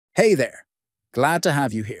Hey there! Glad to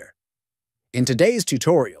have you here. In today's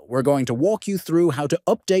tutorial, we're going to walk you through how to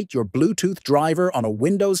update your Bluetooth driver on a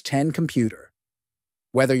Windows 10 computer.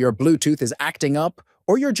 Whether your Bluetooth is acting up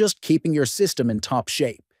or you're just keeping your system in top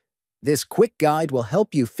shape, this quick guide will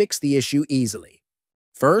help you fix the issue easily.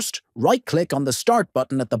 First, right-click on the Start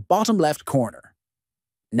button at the bottom left corner.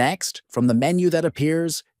 Next, from the menu that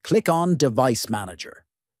appears, click on Device Manager.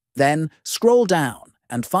 Then, scroll down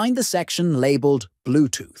and find the section labeled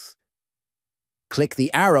Bluetooth. Click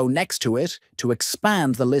the arrow next to it to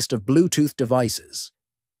expand the list of Bluetooth devices.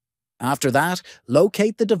 After that,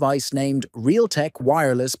 locate the device named Realtek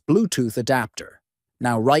Wireless Bluetooth adapter.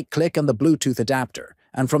 Now right-click on the Bluetooth adapter,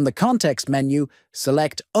 and from the context menu,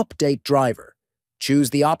 select Update Driver. Choose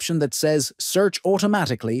the option that says Search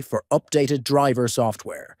automatically for updated driver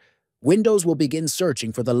software. Windows will begin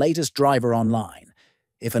searching for the latest driver online.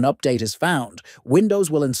 If an update is found,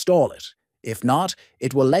 Windows will install it. If not,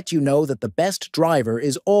 it will let you know that the best driver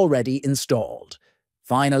is already installed.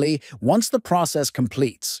 Finally, once the process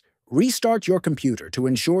completes, restart your computer to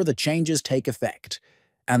ensure the changes take effect.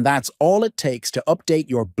 And that's all it takes to update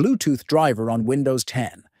your Bluetooth driver on Windows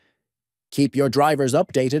 10. Keep your drivers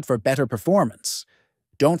updated for better performance.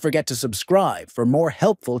 Don't forget to subscribe for more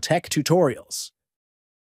helpful tech tutorials.